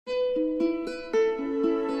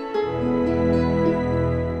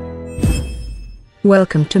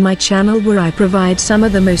Welcome to my channel where I provide some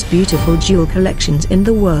of the most beautiful jewel collections in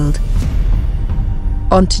the world.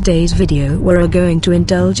 On today's video we are going to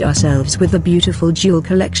indulge ourselves with a beautiful jewel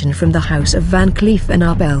collection from the House of Van Cleef and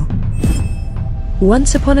Arpels.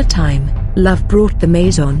 Once upon a time, love brought the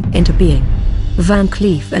maison into being. Van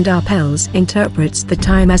Cleef and Arpels interprets the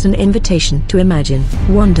time as an invitation to imagine,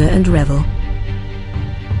 wonder and revel.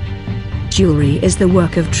 Jewelry is the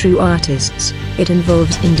work of true artists. It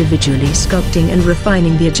involves individually sculpting and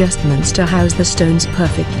refining the adjustments to house the stones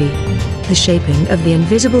perfectly. The shaping of the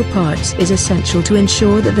invisible parts is essential to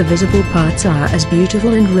ensure that the visible parts are as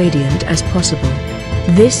beautiful and radiant as possible.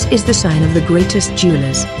 This is the sign of the greatest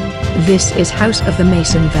jewelers. This is House of the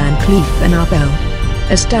Maison Van Cleef and Arpels.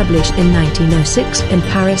 Established in 1906 in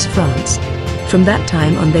Paris, France. From that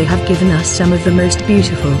time on they have given us some of the most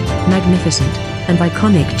beautiful, magnificent, and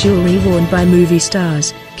iconic jewelry worn by movie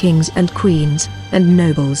stars, kings and queens, and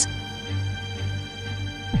nobles.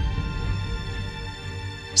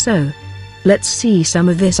 So, let's see some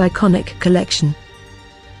of this iconic collection.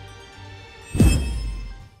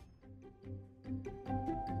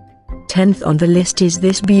 Tenth on the list is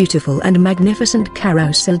this beautiful and magnificent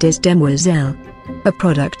Carrousel des Demoiselles. A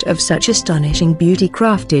product of such astonishing beauty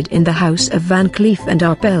crafted in the House of Van Cleef and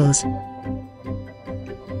Arpels.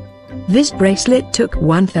 This bracelet took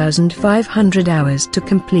 1,500 hours to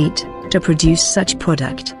complete, to produce such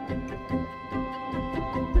product.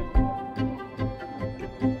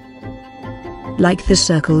 Like the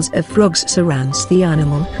circles of frogs surrounds the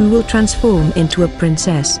animal who will transform into a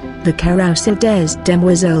princess, the Carrousel des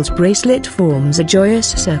Demoiselles bracelet forms a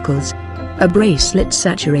joyous circles. A bracelet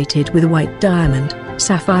saturated with white diamond,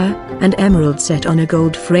 sapphire, and emerald set on a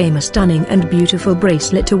gold frame, a stunning and beautiful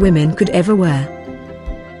bracelet a woman could ever wear.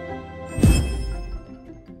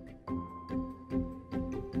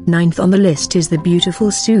 Ninth on the list is the beautiful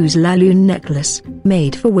Suze La Lune necklace,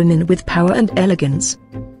 made for women with power and elegance.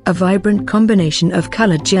 A vibrant combination of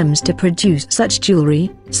colored gems to produce such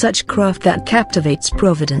jewelry, such craft that captivates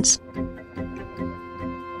Providence.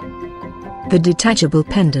 The detachable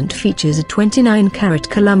pendant features a 29-carat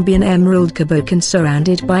Colombian emerald cabochon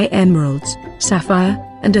surrounded by emeralds, sapphire,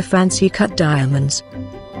 and a fancy cut diamonds.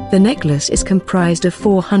 The necklace is comprised of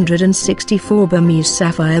 464 Burmese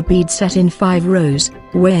sapphire beads set in 5 rows,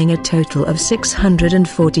 weighing a total of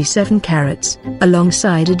 647 carats,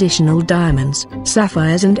 alongside additional diamonds,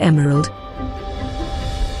 sapphires and emerald.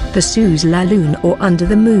 The Suze La Lune or Under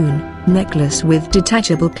the Moon necklace with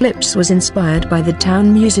detachable clips was inspired by the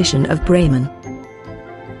town musician of Bremen.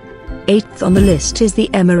 Eighth on the list is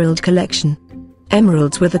the Emerald Collection.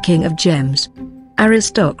 Emeralds were the king of gems.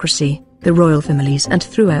 Aristocracy, the royal families and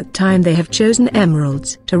throughout time they have chosen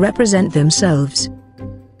emeralds to represent themselves.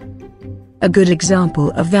 A good example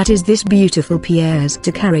of that is this beautiful pièce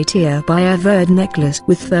de caractère by Averd necklace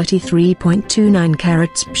with 33.29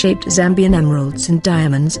 carats shaped Zambian emeralds and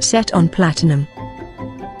diamonds set on platinum.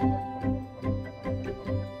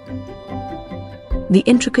 The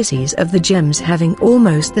intricacies of the gems having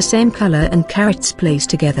almost the same color and carats placed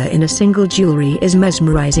together in a single jewelry is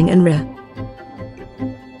mesmerizing and rare.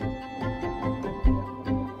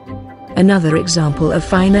 Another example of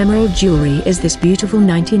fine emerald jewelry is this beautiful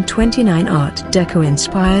 1929 Art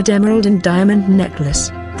Deco-inspired emerald and diamond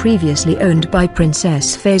necklace, previously owned by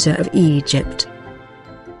Princess Faiza of Egypt.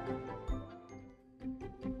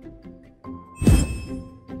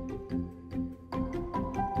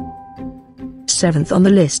 Seventh on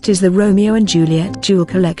the list is the Romeo and Juliet Jewel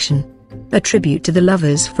Collection. A tribute to the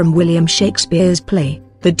lovers from William Shakespeare's play.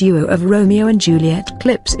 The duo of Romeo and Juliet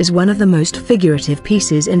clips is one of the most figurative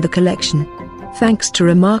pieces in the collection. Thanks to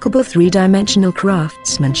remarkable three-dimensional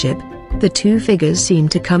craftsmanship, the two figures seem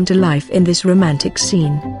to come to life in this romantic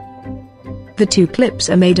scene. The two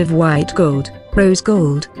clips are made of white gold, rose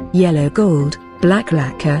gold, yellow gold, black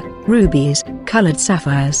lacquer, rubies, colored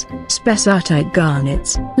sapphires, spessartite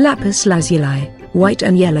garnets, lapis lazuli, white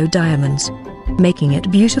and yellow diamonds, making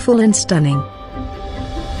it beautiful and stunning.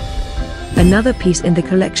 Another piece in the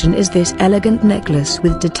collection is this elegant necklace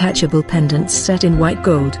with detachable pendants set in white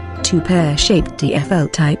gold, 2 pear-shaped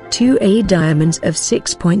TFL Type 2A diamonds of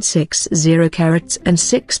 6.60 carats and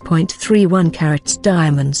 6.31 carats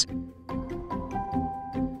diamonds.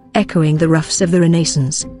 Echoing the ruffs of the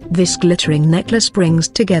Renaissance, this glittering necklace brings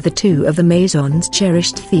together two of the Maison's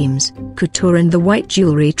cherished themes, couture and the white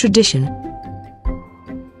jewelry tradition.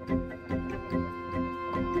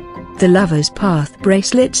 The Lover's Path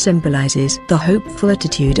bracelet symbolizes the hopeful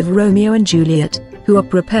attitude of Romeo and Juliet, who are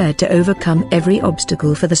prepared to overcome every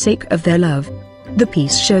obstacle for the sake of their love. The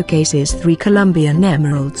piece showcases 3 Colombian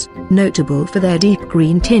emeralds, notable for their deep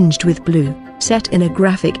green tinged with blue, set in a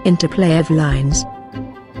graphic interplay of lines.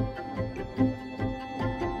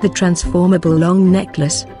 The transformable long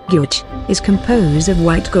necklace, guage, is composed of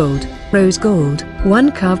white gold, rose gold,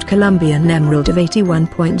 one carved Colombian emerald of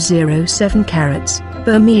 81.07 carats,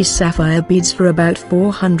 Burmese sapphire beads for about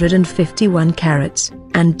 451 carats,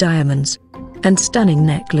 and diamonds. And stunning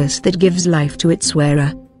necklace that gives life to its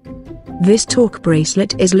wearer. This torque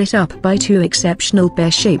bracelet is lit up by two exceptional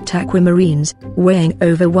pear-shaped aquamarines, weighing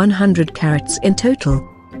over 100 carats in total.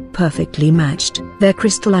 Perfectly matched, their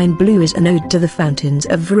crystalline blue is an ode to the fountains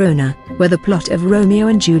of Verona, where the plot of Romeo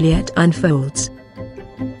and Juliet unfolds.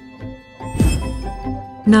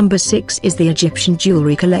 Number 6 is the Egyptian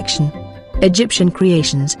jewelry collection. Egyptian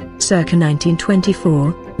creations, circa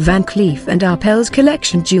 1924, Van Cleef and Arpels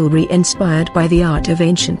collection jewelry inspired by the art of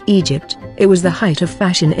ancient Egypt. It was the height of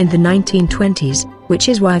fashion in the 1920s, which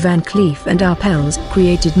is why Van Cleef and Arpels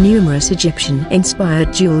created numerous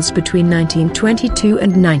Egyptian-inspired jewels between 1922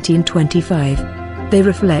 and 1925. They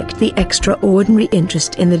reflect the extraordinary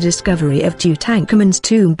interest in the discovery of Tutankhamun's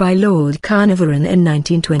tomb by Lord Carnarvon in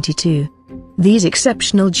 1922. These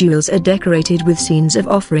exceptional jewels are decorated with scenes of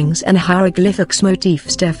offerings and hieroglyphics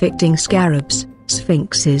motifs depicting scarabs,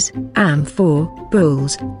 sphinxes, amphor,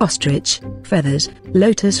 bulls, ostrich, feathers,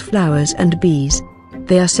 lotus flowers and bees.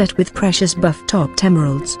 They are set with precious buff-topped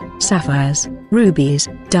emeralds, sapphires, rubies,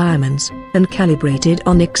 diamonds, and calibrated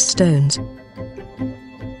onyx stones.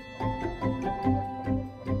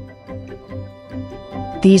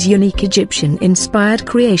 These unique Egyptian-inspired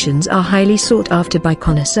creations are highly sought after by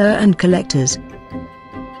connoisseurs and collectors.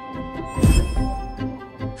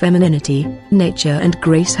 Femininity, nature and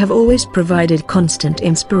grace have always provided constant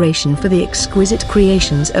inspiration for the exquisite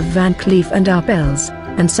creations of Van Cleef and Arpels,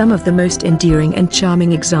 and some of the most endearing and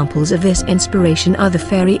charming examples of this inspiration are the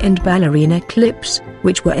fairy and ballerina clips,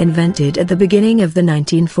 which were invented at the beginning of the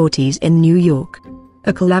 1940s in New York.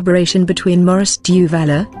 A collaboration between Maurice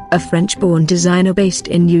Duvaller, a French-born designer based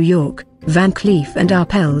in New York, Van Cleef and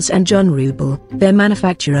Arpels and John Rubel, their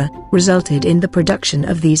manufacturer, resulted in the production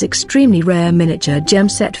of these extremely rare miniature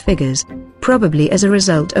gem-set figures, probably as a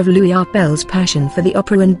result of Louis Arpels' passion for the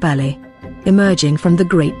opera and ballet. Emerging from the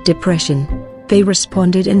Great Depression, they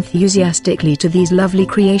responded enthusiastically to these lovely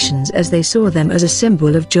creations as they saw them as a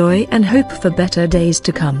symbol of joy and hope for better days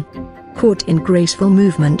to come. Caught in graceful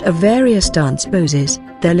movement of various dance poses,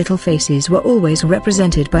 their little faces were always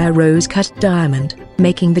represented by a rose-cut diamond,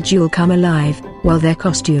 making the jewel come alive, while their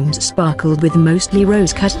costumes sparkled with mostly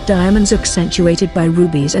rose-cut diamonds accentuated by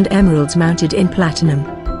rubies and emeralds mounted in platinum.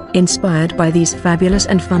 Inspired by these fabulous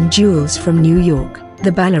and fun jewels from New York,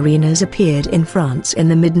 the ballerinas appeared in France in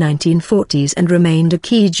the mid-1940s and remained a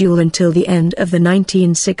key jewel until the end of the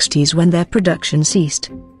 1960s when their production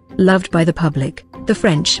ceased. Loved by the public, the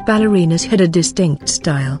French ballerinas had a distinct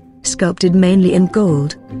style, sculpted mainly in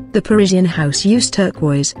gold. The Parisian house used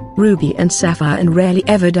turquoise, ruby and sapphire and rarely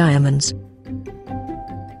ever diamonds.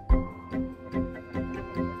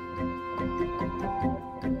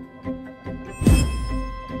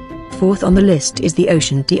 Fourth on the list is the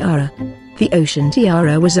Ocean Tiara. The Ocean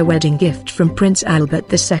Tiara was a wedding gift from Prince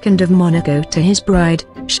Albert II of Monaco to his bride,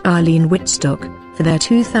 Charlene Wittstock, for their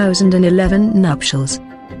 2011 nuptials.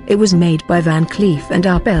 It was made by Van Cleef and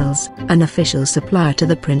Arpels, an official supplier to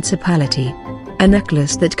the Principality. A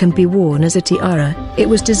necklace that can be worn as a tiara, it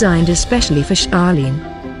was designed especially for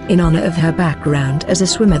Charlene. In honor of her background as a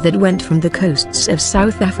swimmer that went from the coasts of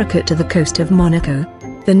South Africa to the coast of Monaco,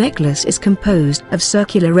 the necklace is composed of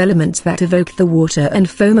circular elements that evoke the water and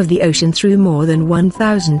foam of the ocean through more than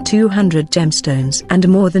 1,200 gemstones and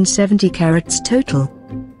more than 70 carats total.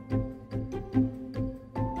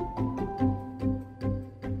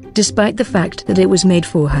 Despite the fact that it was made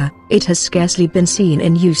for her, it has scarcely been seen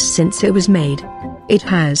in use since it was made. It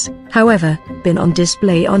has, however, been on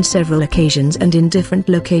display on several occasions and in different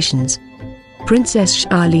locations. Princess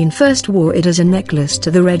Charlene first wore it as a necklace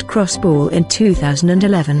to the Red Cross Ball in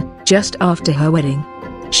 2011, just after her wedding.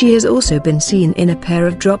 She has also been seen in a pair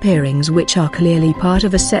of drop earrings which are clearly part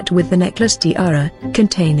of a set with the necklace tiara,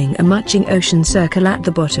 containing a matching ocean circle at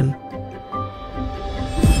the bottom.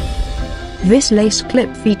 This lace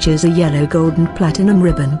clip features a yellow gold and platinum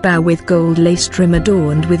ribbon bow with gold lace trim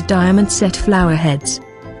adorned with diamond-set flower heads.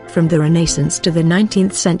 From the Renaissance to the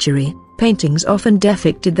 19th century, paintings often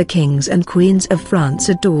depicted the kings and queens of France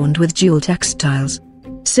adorned with jewel textiles.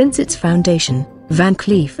 Since its foundation, Van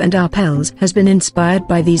Cleef and Arpels has been inspired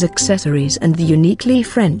by these accessories and the uniquely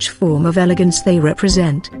French form of elegance they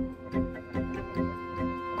represent.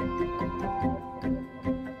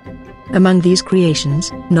 Among these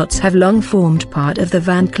creations, knots have long formed part of the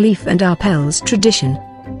Van Cleef and Arpels tradition.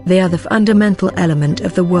 They are the fundamental element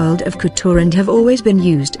of the world of couture and have always been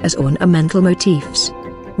used as ornamental motifs.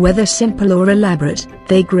 Whether simple or elaborate,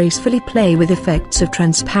 they gracefully play with effects of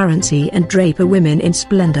transparency and drape women in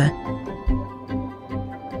splendor.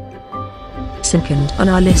 Second on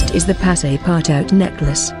our list is the passe-partout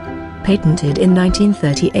necklace. Patented in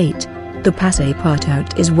 1938, the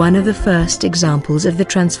passe-partout is one of the first examples of the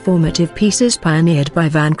transformative pieces pioneered by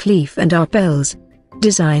Van Cleef and Arpels.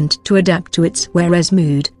 Designed to adapt to its wearer's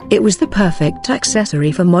mood, it was the perfect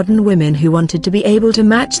accessory for modern women who wanted to be able to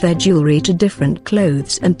match their jewelry to different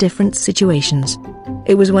clothes and different situations.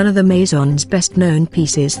 It was one of the Maison's best-known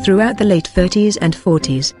pieces throughout the late 30s and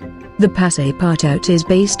 40s. The passe-partout is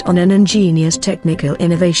based on an ingenious technical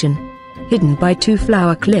innovation. Hidden by two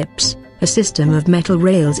flower clips, a system of metal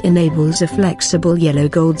rails enables a flexible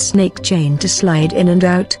yellow-gold snake chain to slide in and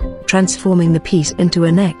out, transforming the piece into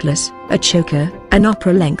a necklace, a choker, an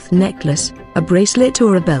opera-length necklace, a bracelet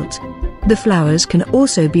or a belt. The flowers can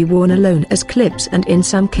also be worn alone as clips and in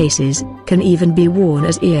some cases, can even be worn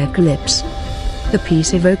as ear clips. The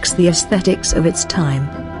piece evokes the aesthetics of its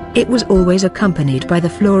time. It was always accompanied by the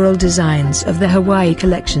floral designs of the Hawaii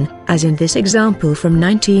collection, as in this example from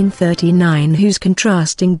 1939, whose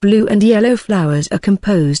contrasting blue and yellow flowers are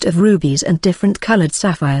composed of rubies and different colored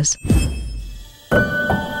sapphires.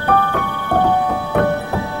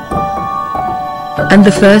 And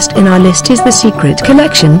the first in our list is the Secret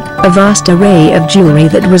Collection, a vast array of jewelry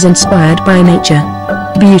that was inspired by nature.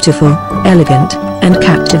 Beautiful, elegant, and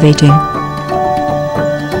captivating.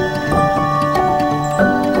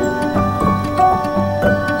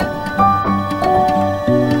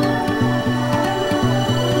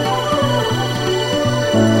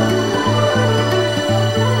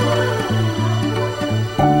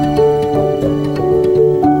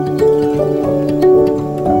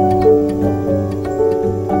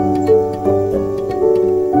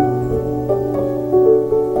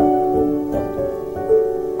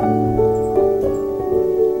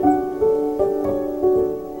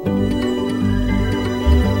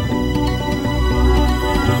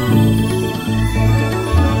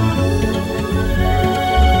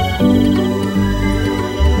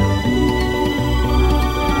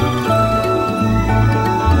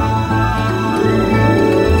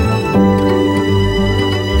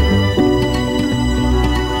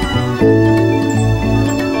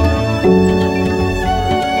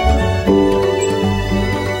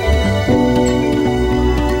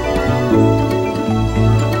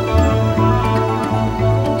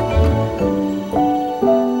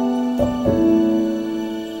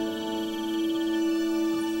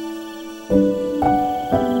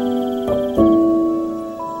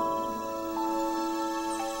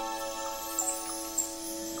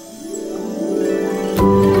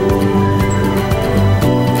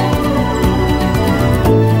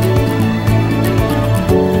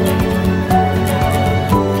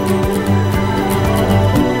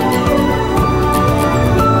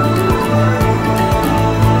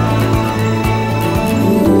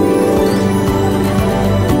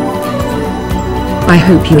 I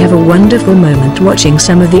hope you have a wonderful moment watching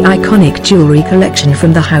some of the iconic jewelry collection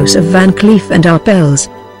from the House of Van Cleef and Arpels.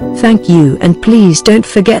 Thank you, and please don't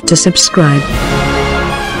forget to subscribe.